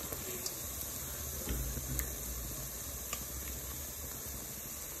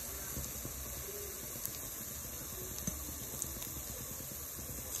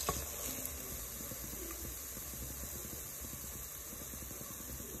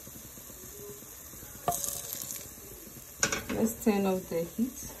 Let's turn off the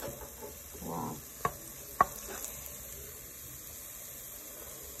heat. Wow.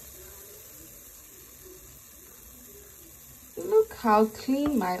 Look how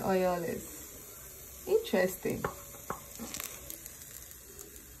clean my oil is. Interesting.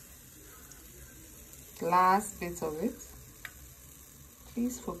 Last bit of it.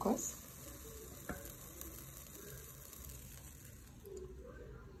 Please focus.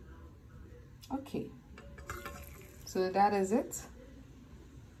 Okay. So that is it.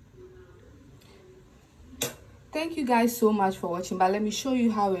 Thank you guys so much for watching, but let me show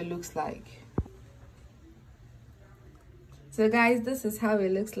you how it looks like. So guys, this is how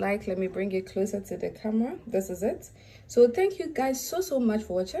it looks like. Let me bring it closer to the camera. This is it. So thank you guys so much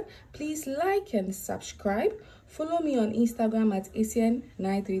for watching. Please like and subscribe. Follow me on Instagram at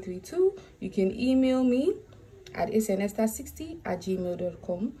essien9332. You can email me at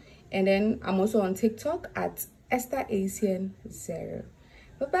essienester60@gmail.com. And then I'm also on TikTok at EstherAsien0.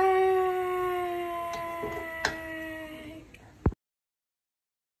 Bye-bye.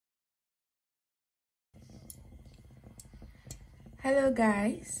 Hello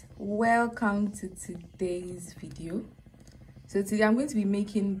guys, welcome to today's video. So today I'm going to be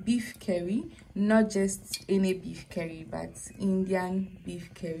making beef curry, not just any beef curry, but Indian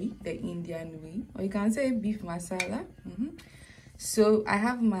beef curry, the Indian way, or you can say beef masala. So I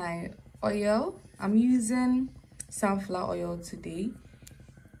have my oil. I'm using sunflower oil today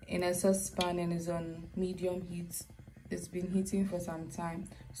in a saucepan and it's on medium heat. It's been heating for some time.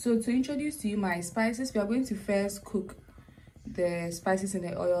 So to introduce to you my spices, we are going to first cook the spices in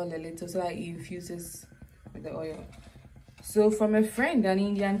the oil a little so that it infuses with the oil. So from a friend, an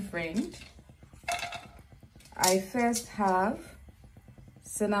Indian friend, I first have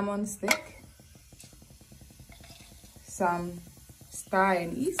cinnamon stick, some star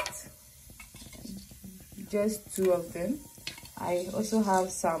anise, just 2 of them. I also have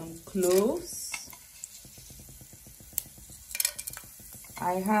some cloves.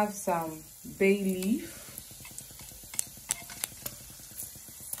 I have some bay leaf.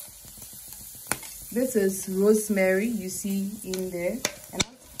 This is rosemary, you see in there.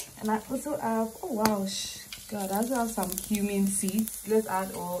 And I also have, oh wow, God, I also have some cumin seeds. Let's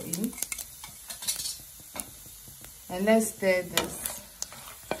add all in. And let's stir this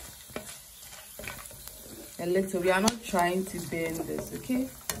a little. We are not trying to burn this, okay?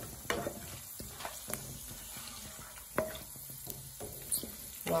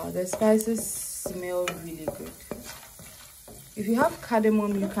 Wow, the spices smell really good. If you have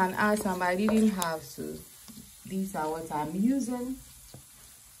cardamom, you can add some. I didn't have, so these are what I'm using.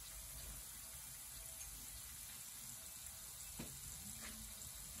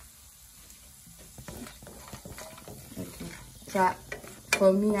 Okay, so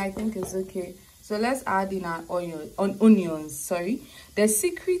for me, I think it's okay. So let's add in our onions. Sorry, the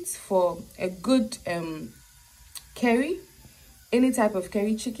secret for a good curry, any type of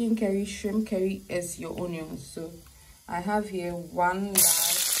curry, chicken curry, shrimp curry, is your onions. So I have here 1 large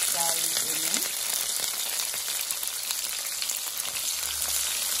sliced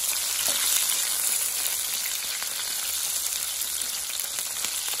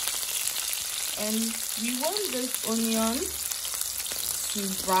onion. And we want this onion to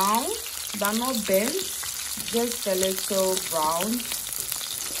brown, but not burnt, just a little brown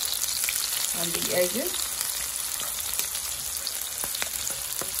on the edges.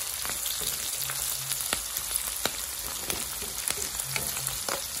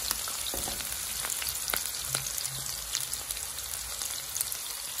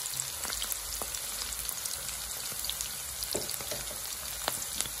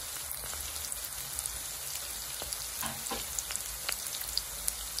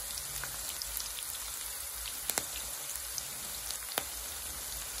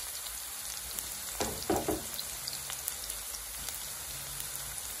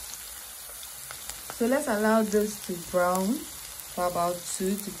 So let's allow this to brown for about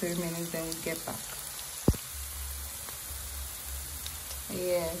 2 to 3 minutes, then we'll get back.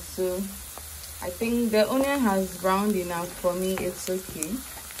 Yeah, so I think the onion has browned enough for me. It's okay.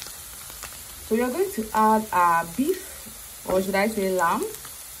 So we are going to add our beef, or should I say lamb,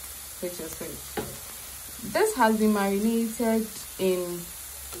 which is good. This has been marinated in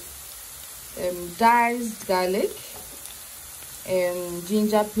diced garlic,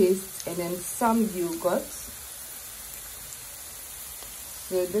 ginger paste, and then some yogurt.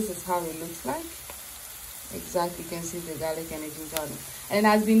 So this is how it looks like. Exactly, you can see the garlic and the ginger, and it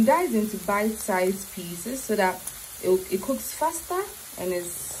has been diced into bite-sized pieces so that it cooks faster and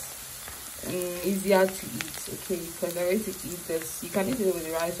is easier to eat. Okay, because the way to eat this, you can eat it with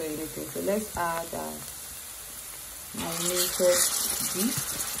the rice or anything. So let's add marinated beef.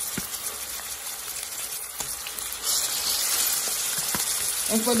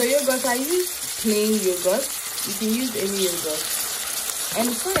 And for the yogurt, I use plain yogurt. You can use any yogurt. And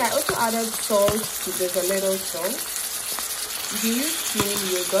sorry, I also added salt to this, a little salt. You can use plain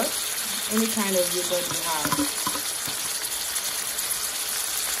yogurt, any kind of yogurt you have.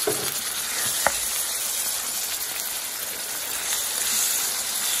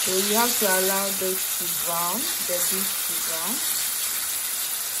 So you have to allow this to brown, the beef to brown.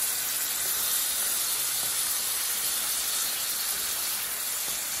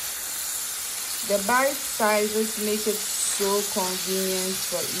 The bite sizes make it so convenient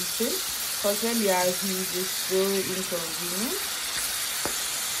for eating, because when they are huge, it's so inconvenient.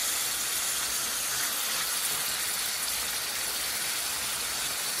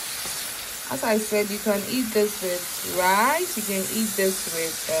 As I said, you can eat this with rice, you can eat this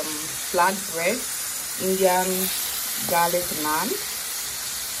with flat bread, Indian garlic naan.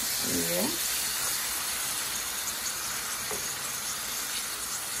 Yeah.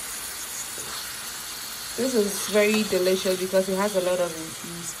 This is very delicious because it has a lot of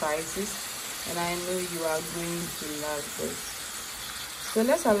infused spices, and I know you are going to love this. So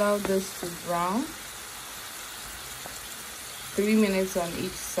let's allow this to brown. 3 minutes on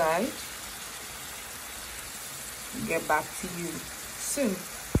each side. Get back to you soon.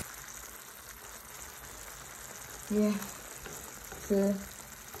 Yeah. So,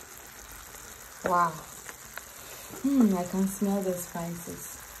 wow. I can smell the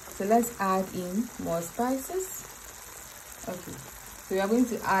spices. So let's add in more spices. Okay, so we are going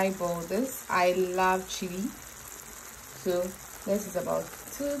to eyeball this. I love chili, so this is about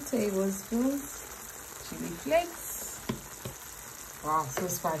 2 tablespoons chili flakes. Wow, so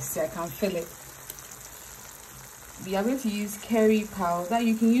spicy, I can feel it. We are going to use curry powder.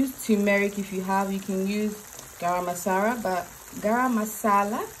 You can use turmeric if you have. You can use garam masala, but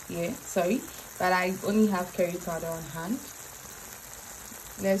but I only have curry powder on hand.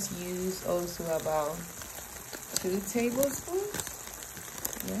 Let's use also about 2 tablespoons.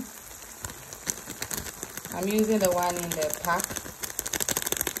 Yeah, I'm using the one in the pack.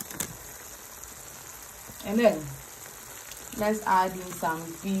 And then let's add in some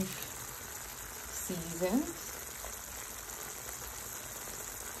beef season.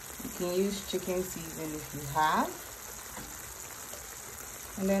 You can use chicken season if you have.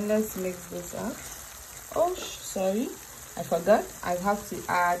 And then let's mix this up. Oh, sorry, I forgot. I have to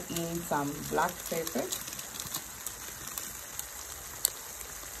add in some black pepper.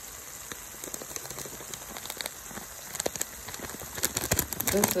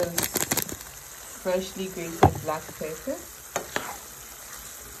 This is freshly grated black pepper.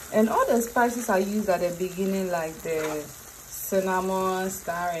 And all the spices I used at the beginning, like the cinnamon,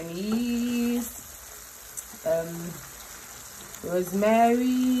 star anise,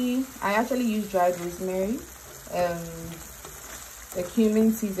 rosemary. I actually use dried rosemary, the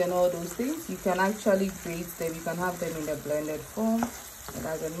cumin seeds and all those things. You can actually grate them. You can have them in the blended form. It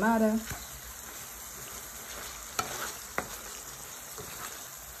doesn't matter.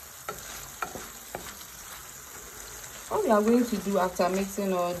 What we are going to do after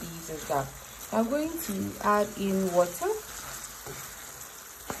mixing all these is that we are going to add in water,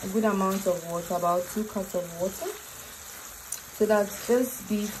 a good amount of water, about 2 cups of water, so that this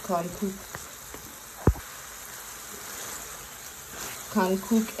beef can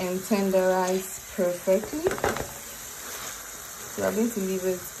cook and tenderize perfectly. So I'm going to leave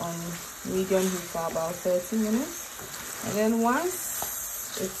it on medium heat for about 30 minutes. And then once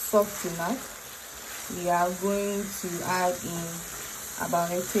it's soft enough, we are going to add in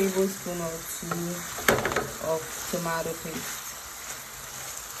about a tablespoon or 2 of tomato paste.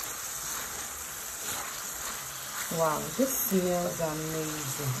 Wow, this smells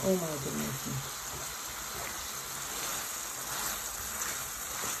amazing. Oh my goodness.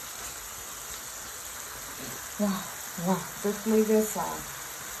 Wow, the flavors are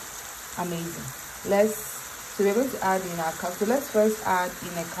amazing. So we're going to add in our cup. So let's first add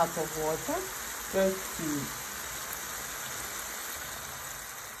in a cup of water. First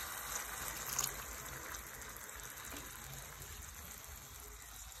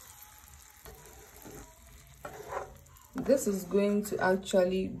this is going to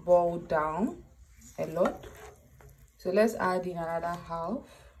actually boil down a lot. So let's add in another half.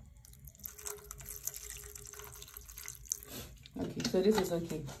 Okay, so this is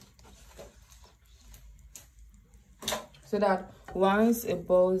okay. So that once it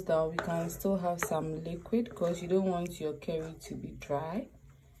boils down, we can still have some liquid, because you don't want your curry to be dry.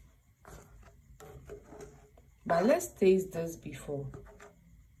 But let's taste this before.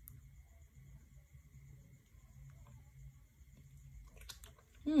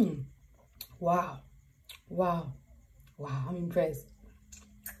 Wow, wow, wow, I'm impressed.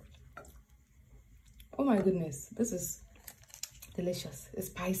 Oh my goodness, this is delicious. It's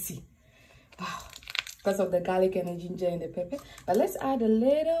spicy. Wow, because of the garlic and the ginger and the pepper. But let's add a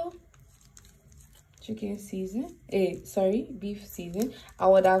little chicken season. Beef season. I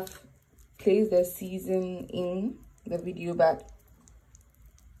would have placed the season in the video, but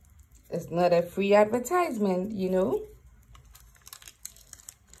it's not a free advertisement, you know.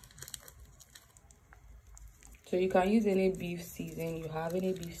 So you can use any beef season you have,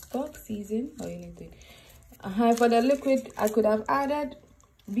 any beef stock season or anything. For the liquid, I could have added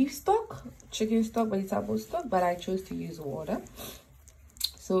beef stock, chicken stock, vegetable stock, but I chose to use water.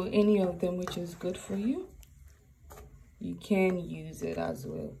 So any of them which is good for you, you can use it as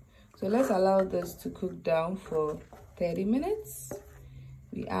well. So let's allow this to cook down for 30 minutes.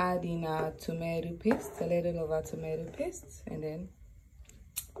 We add in our tomato paste, a little of our tomato paste, and then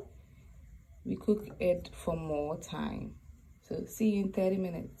we cook it for more time. So see you in 30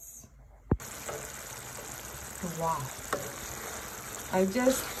 minutes. Wow, I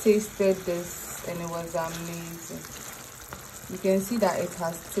just tasted this and it was amazing. You can see that it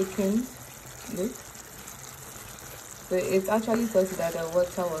has thickened. Look, so it's actually tells you that the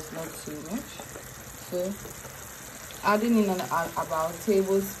water was not too much. So adding in about a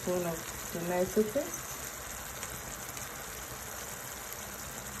tablespoon of tomato paste.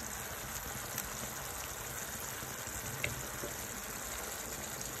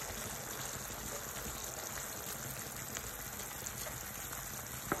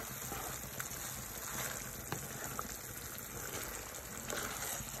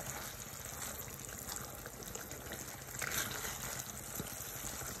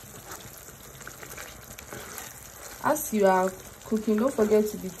 As you are cooking, don't forget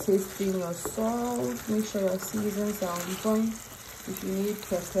to be tasting your salt. Make sure your seasons are on point. If you need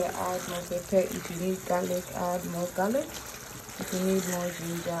pepper, add more pepper. If you need garlic, add more garlic. If you need more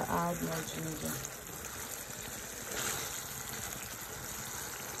ginger, add more ginger.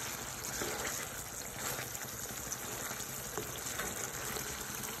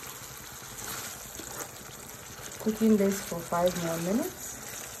 Cooking this for 5 more minutes.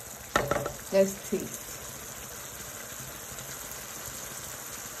 Let's taste.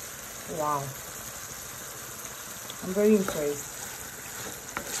 Wow, I'm very impressed.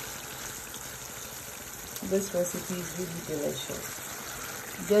 This recipe is really delicious.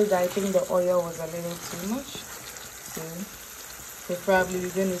 Just that I think the oil was a little too much, so preferably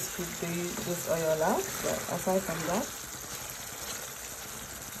we're going to skip this oil out. But aside from that,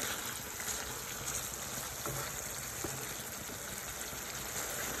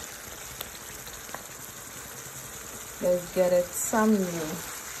 let's get it some new.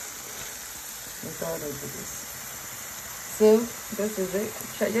 So this is it.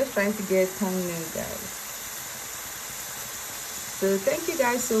 Just trying to get some new, guys. So thank you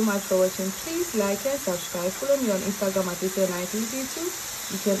guys so much for watching. Please like and subscribe. Follow me on Instagram at essien1932.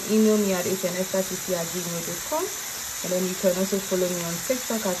 You can email me at essienesther@gmail.com, and then you can also follow me on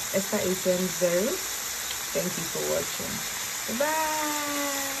TikTok at Esther essien0. Thank you for watching.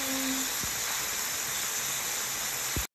 Bye.